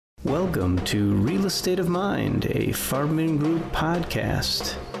Welcome to Real Estate of Mind, a Farbman Group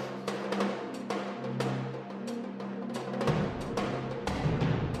podcast.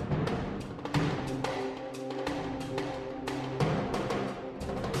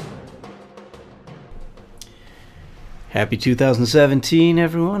 Happy 2017,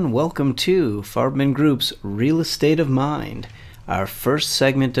 everyone. Welcome to Farbman Group's Real Estate of Mind, our first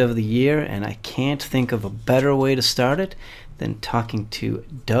segment of the year, and I can't think of a better way to start it than talking to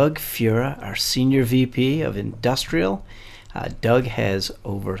Doug Fura, our Senior VP of Industrial. Doug has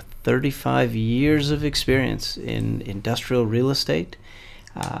over 35 years of experience in industrial real estate,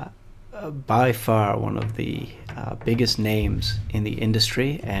 by far one of the biggest names in the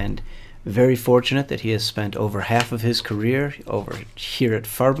industry, and very fortunate that he has spent over half of his career over here at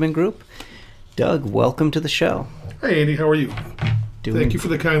Farbman Group. Doug, welcome to the show. Hey, Andy, how are you? Thank you for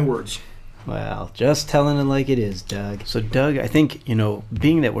the kind words. Well, just telling it like it is, Doug. So, Doug, I think,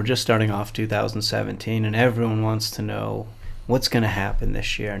 being that we're just starting off 2017 and everyone wants to know what's going to happen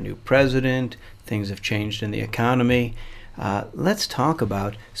this year, new president, things have changed in the economy. Let's talk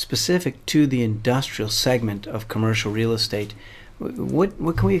about, specific to the industrial segment of commercial real estate,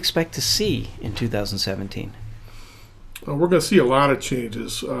 what can we expect to see in 2017? We're going to see a lot of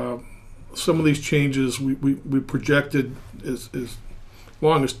changes. Some of these changes we projected as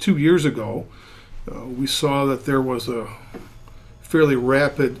long as 2 years ago. We saw that there was a fairly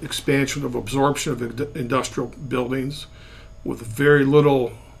rapid expansion of absorption of industrial buildings with very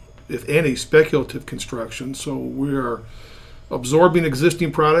little, if any, speculative construction. So we are absorbing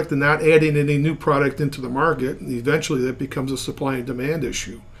existing product and not adding any new product into the market, and eventually that becomes a supply and demand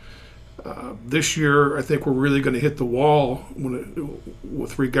issue. This year, I think we're really going to hit the wall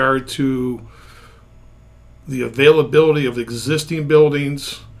with regard to the availability of existing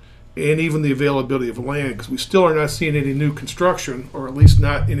buildings and even the availability of land, because we still are not seeing any new construction, or at least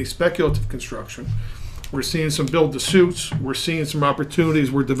not any speculative construction. We're seeing some build-to-suits. We're seeing some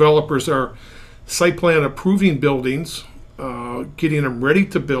opportunities where developers are site plan approving buildings, getting them ready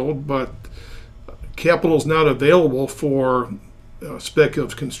to build, but capital is not available for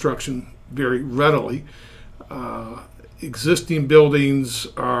speculative construction very readily. Existing buildings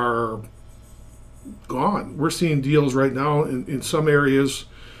are gone. We're seeing deals right now in some areas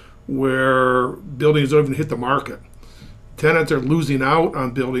where buildings don't even hit the market. Tenants are losing out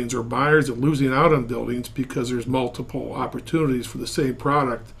on buildings, or buyers are losing out on buildings because there's multiple opportunities for the same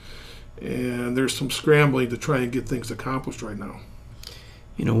product, and there's some scrambling to try and get things accomplished right now.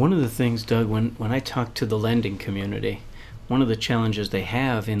 One of the things, Doug, when I talk to the lending community, one of the challenges they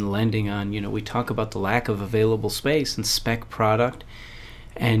have in lending on, we talk about the lack of available space and spec product.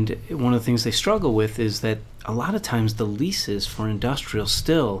 And one of the things they struggle with is that a lot of times the leases for industrial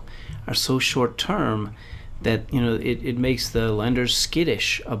still are so short term that it makes the lenders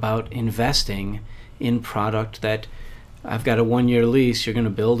skittish about investing in product that I've got a 1-year lease, you're going to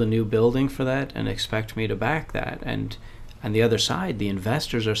build a new building for that and expect me to back that. And on the other side, the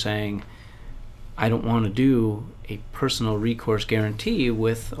investors are saying, I don't want to do a personal recourse guarantee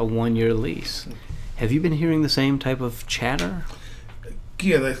with a 1-year lease. Have you been hearing the same type of chatter?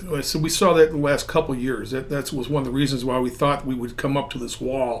 Yeah, so we saw that in the last couple of years. That was one of the reasons why we thought we would come up to this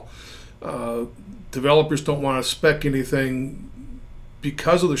wall. Developers don't want to spec anything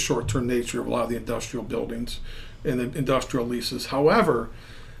because of the short-term nature of a lot of the industrial buildings and the industrial leases. However,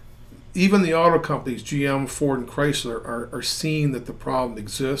 even the auto companies, GM, Ford, and Chrysler, are seeing that the problem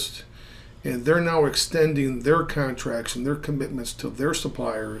exists, and they're now extending their contracts and their commitments to their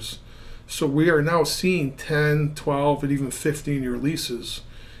suppliers. So we are now seeing 10, 12, and even 15-year leases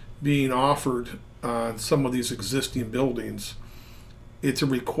being offered on some of these existing buildings. It's a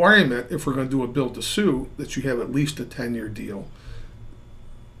requirement, if we're going to do a build-to-suit, that you have at least a 10-year deal.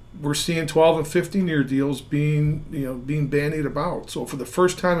 We're seeing 12 and 15-year deals being bandied about. So for the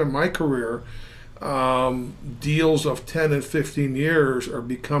first time in my career, deals of 10 and 15 years are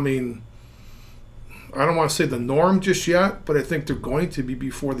becoming, I don't want to say the norm just yet, but I think they're going to be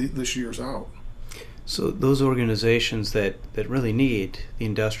before this year's out. So those organizations that really need the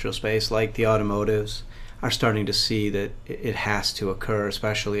industrial space, like the automotives, are starting to see that it has to occur,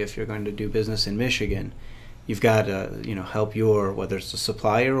 especially if you're going to do business in Michigan. You've got to help whether it's a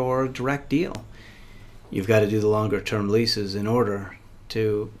supplier or a direct deal, you've got to do the longer term leases in order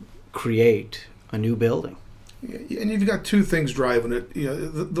to create a new building. Yeah, and you've got two things driving it.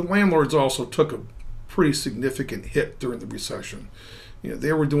 The landlords also took a pretty significant hit during the recession.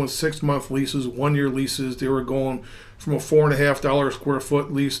 They were doing 6-month leases, 1-year leases. They were going from a $4.50 a square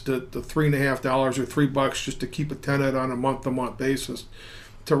foot lease to $3.50 or $3 just to keep a tenant on a month-to-month basis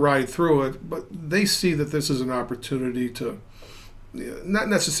to ride through it. But they see that this is an opportunity to not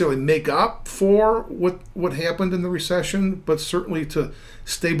necessarily make up for what happened in the recession, but certainly to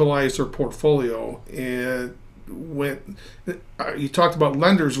stabilize their portfolio. And when you talked about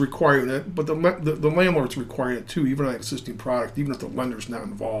lenders requiring it, but the landlord's requiring it too, even on existing product, even if the lender's not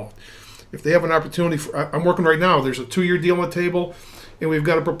involved. If they have an opportunity, I'm working right now, there's a 2-year deal on the table, and we've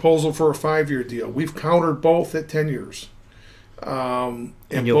got a proposal for a 5-year deal. We've countered both at 10 years. And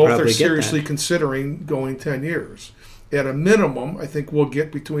both are seriously considering going 10 years. At a minimum, I think we'll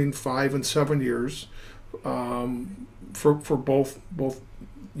get between 5 and 7 years for both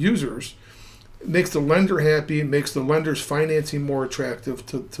users. It makes the lender happy. It makes the lender's financing more attractive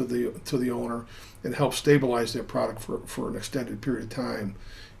to the owner, and helps stabilize their product for an extended period of time.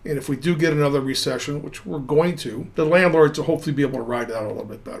 And if we do get another recession, which we're going to, the landlords will hopefully be able to ride it out a little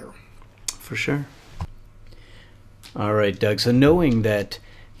bit better. For sure. All right, Doug. So knowing that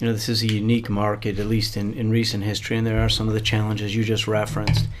this is a unique market, at least in recent history, and there are some of the challenges you just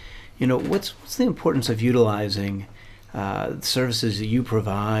referenced, what's the importance of utilizing the services that you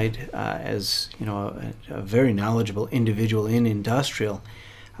provide as a very knowledgeable individual in industrial?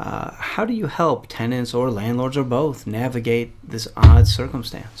 How do you help tenants or landlords or both navigate this odd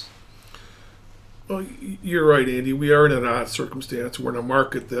circumstance? Well, you're right, Andy. We are in an odd circumstance. We're in a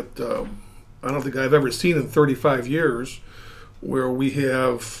market that I don't think I've ever seen in 35 years, where we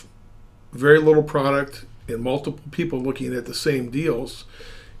have very little product and multiple people looking at the same deals.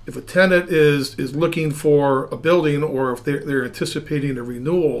 If a tenant is looking for a building, or if they're anticipating a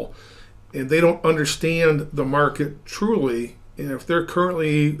renewal, and they don't understand the market truly, and if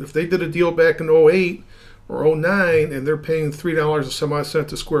they did a deal back in 08 or 09 and they're paying $3 and some odd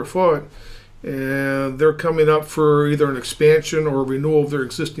cents a square foot, and they're coming up for either an expansion or a renewal of their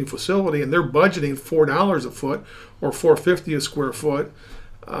existing facility, and they're budgeting $4 a foot or $4.50 a square foot,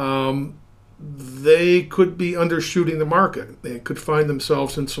 they could be undershooting the market. They could find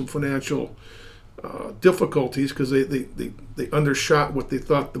themselves in some financial difficulties because they undershot what they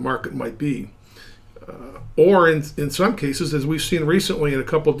thought the market might be. Or in some cases, as we've seen recently in a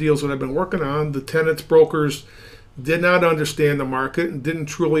couple of deals that I've been working on, the tenants' brokers did not understand the market and didn't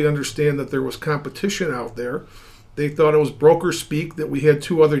truly understand that there was competition out there. They thought it was broker speak that we had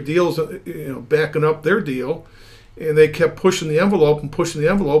 2 other deals backing up their deal, and they kept pushing the envelope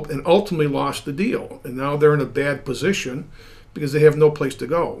and ultimately lost the deal. And now they're in a bad position because they have no place to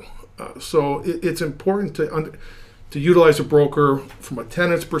go. So it's important to utilize a broker from a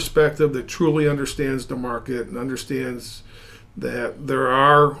tenant's perspective that truly understands the market and understands that there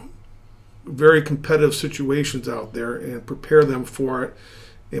are very competitive situations out there, and prepare them for it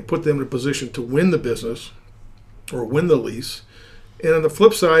and put them in a position to win the business or win the lease. And on the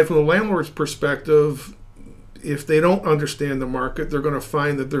flip side, from the landlord's perspective, if they don't understand the market, they're going to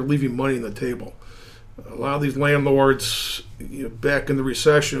find that they're leaving money on the table. A lot of these landlords, back in the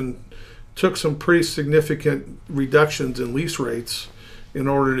recession, took some pretty significant reductions in lease rates in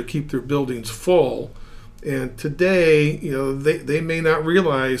order to keep their buildings full. And today, they may not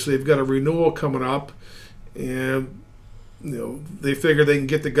realize they've got a renewal coming up, and they figure they can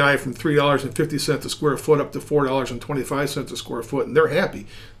get the guy from $3.50 a square foot up to $4.25 a square foot, and they're happy.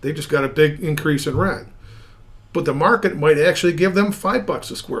 They just got a big increase in rent. But the market might actually give them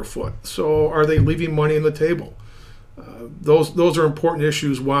 $5 a square foot. So are they leaving money on the table? Those are important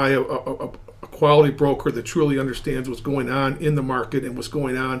issues why a quality broker that truly understands what's going on in the market and what's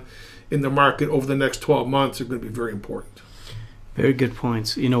going on in the market over the next 12 months are going to be very important. Very good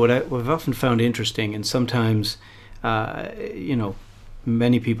points. What I've often found interesting, and sometimes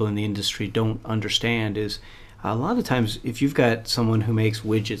many people in the industry don't understand, is a lot of times if you've got someone who makes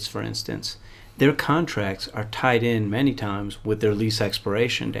widgets, for instance, their contracts are tied in many times with their lease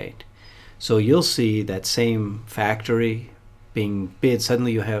expiration date. So you'll see that same factory being bid.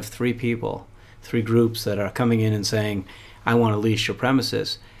 Suddenly you have 3 groups that are coming in and saying, I want to lease your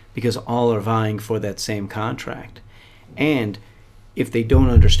premises, because all are vying for that same contract. And if they don't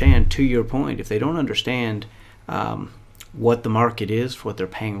understand, to your point, if they don't understand what the market is, what they're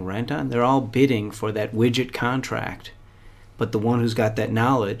paying rent on, they're all bidding for that widget contract. But the one who's got that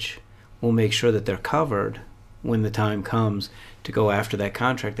knowledge will make sure that they're covered when the time comes to go after that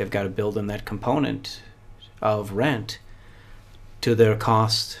contract. They've got to build in that component of rent to their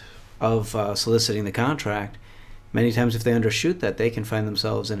cost of soliciting the contract. Many times if they undershoot that, they can find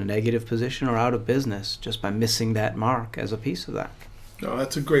themselves in a negative position or out of business just by missing that mark as a piece of that. No,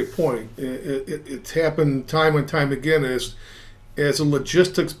 that's a great point. It's happened time and time again as a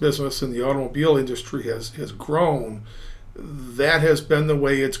logistics business in the automobile industry has grown. That has been the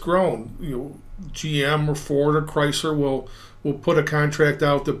way it's grown. GM or Ford or Chrysler will put a contract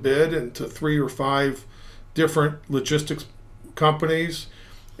out to bid into 3 or 5 different logistics companies,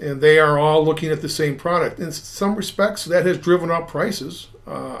 and they are all looking at the same product. In some respects, that has driven up prices.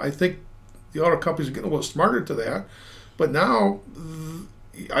 I think the auto companies are getting a little smarter to that. But now,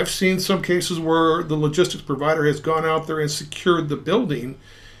 I've seen some cases where the logistics provider has gone out there and secured the building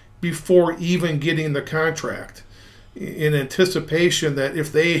before even getting the contract, in anticipation that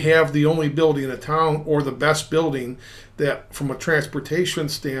if they have the only building in a town or the best building, that from a transportation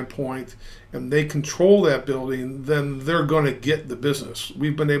standpoint, and they control that building, then they're going to get the business.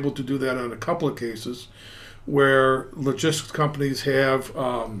 We've been able to do that on a couple of cases where logistics companies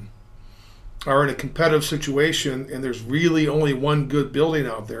are in a competitive situation and there's really only one good building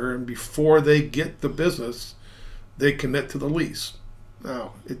out there, and before they get the business, they commit to the lease.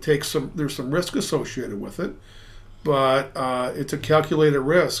 Now, there's some risk associated with it, but it's a calculated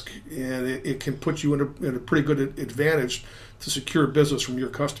risk, and it can put you in a pretty good advantage to secure business from your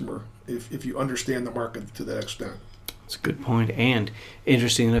customer if you understand the market to that extent. That's a good point. And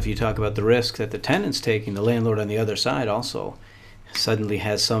interesting enough, you talk about the risk that the tenant's taking. The landlord on the other side also suddenly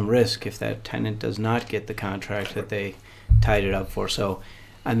has some risk if that tenant does not get the contract that they tied it up for. So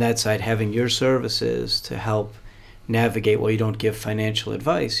on that side, having your services to help navigate, while you don't give financial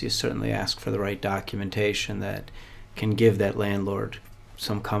advice, you certainly ask for the right documentation that can give that landlord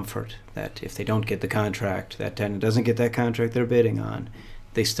some comfort that if they don't get the contract, that tenant doesn't get that contract they're bidding on,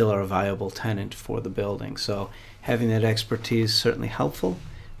 they still are a viable tenant for the building. So having that expertise is certainly helpful.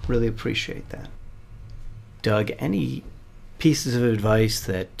 Really appreciate that. Doug, any pieces of advice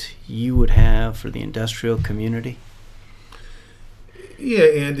that you would have for the industrial community? Yeah,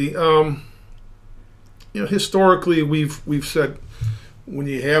 Andy. Historically, we've said when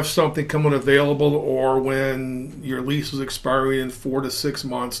you have something coming available or when your lease is expiring in 4 to 6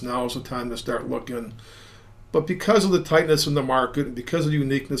 months, now is the time to start looking. But because of the tightness in the market and because of the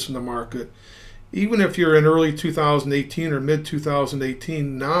uniqueness in the market, even if you're in early 2018 or mid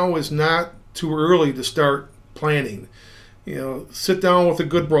 2018, now is not too early to start planning. Sit down with a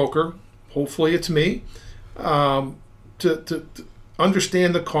good broker, hopefully it's me, to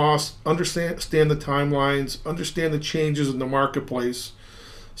understand the costs, understand the timelines, understand the changes in the marketplace,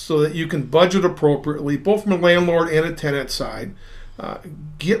 so that you can budget appropriately, both from a landlord and a tenant side.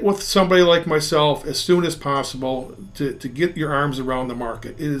 Get with somebody like myself as soon as possible to get your arms around the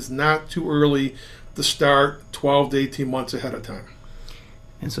market. It is not too early to start 12 to 18 months ahead of time.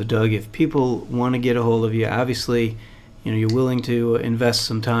 And so, Doug, if people want to get a hold of you, obviously, you're willing to invest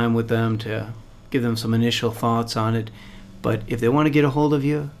some time with them to give them some initial thoughts on it. But if they want to get a hold of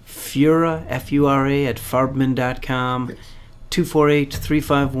you, Fura, F-U-R-A, at farbman.com. Yes.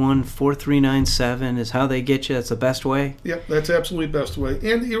 248-351-4397 is how they get you. That's the best way? Yep, that's absolutely the best way.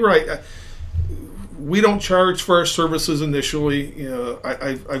 And you're right. We don't charge for our services initially.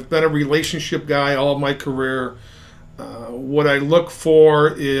 I've been a relationship guy all of my career. What I look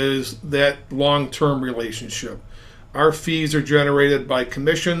for is that long-term relationship. Our fees are generated by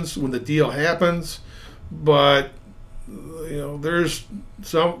commissions when the deal happens, but there's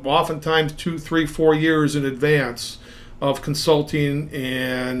some oftentimes 2, 3, 4 years in advance of consulting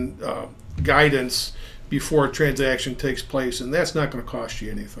and guidance before a transaction takes place, and that's not going to cost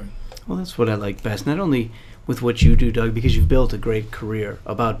you anything. Well, that's what I like best. Not only with what you do, Doug, because you've built a great career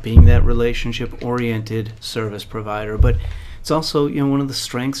about being that relationship-oriented service provider, but it's also, one of the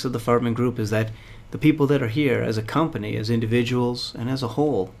strengths of the Farbman Group is that the people that are here as a company, as individuals, and as a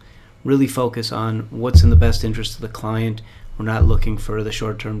whole, really focus on what's in the best interest of the client. We're not looking for the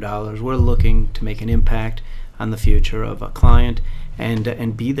short-term dollars. We're looking to make an impact on the future of a client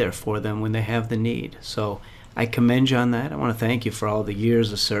and be there for them when they have the need. So I commend you on that. I want to thank you for all the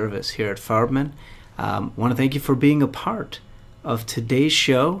years of service here at Farbman. I want to thank you for being a part of today's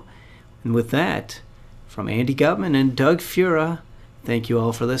show. And with that, from Andy Gutman and Doug Fura, thank you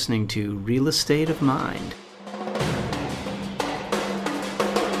all for listening to Real Estate of Mind.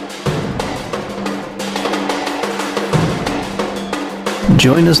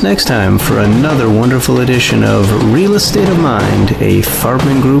 Join us next time for another wonderful edition of Real Estate of Mind, a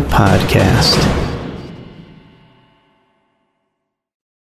Farbman Group podcast.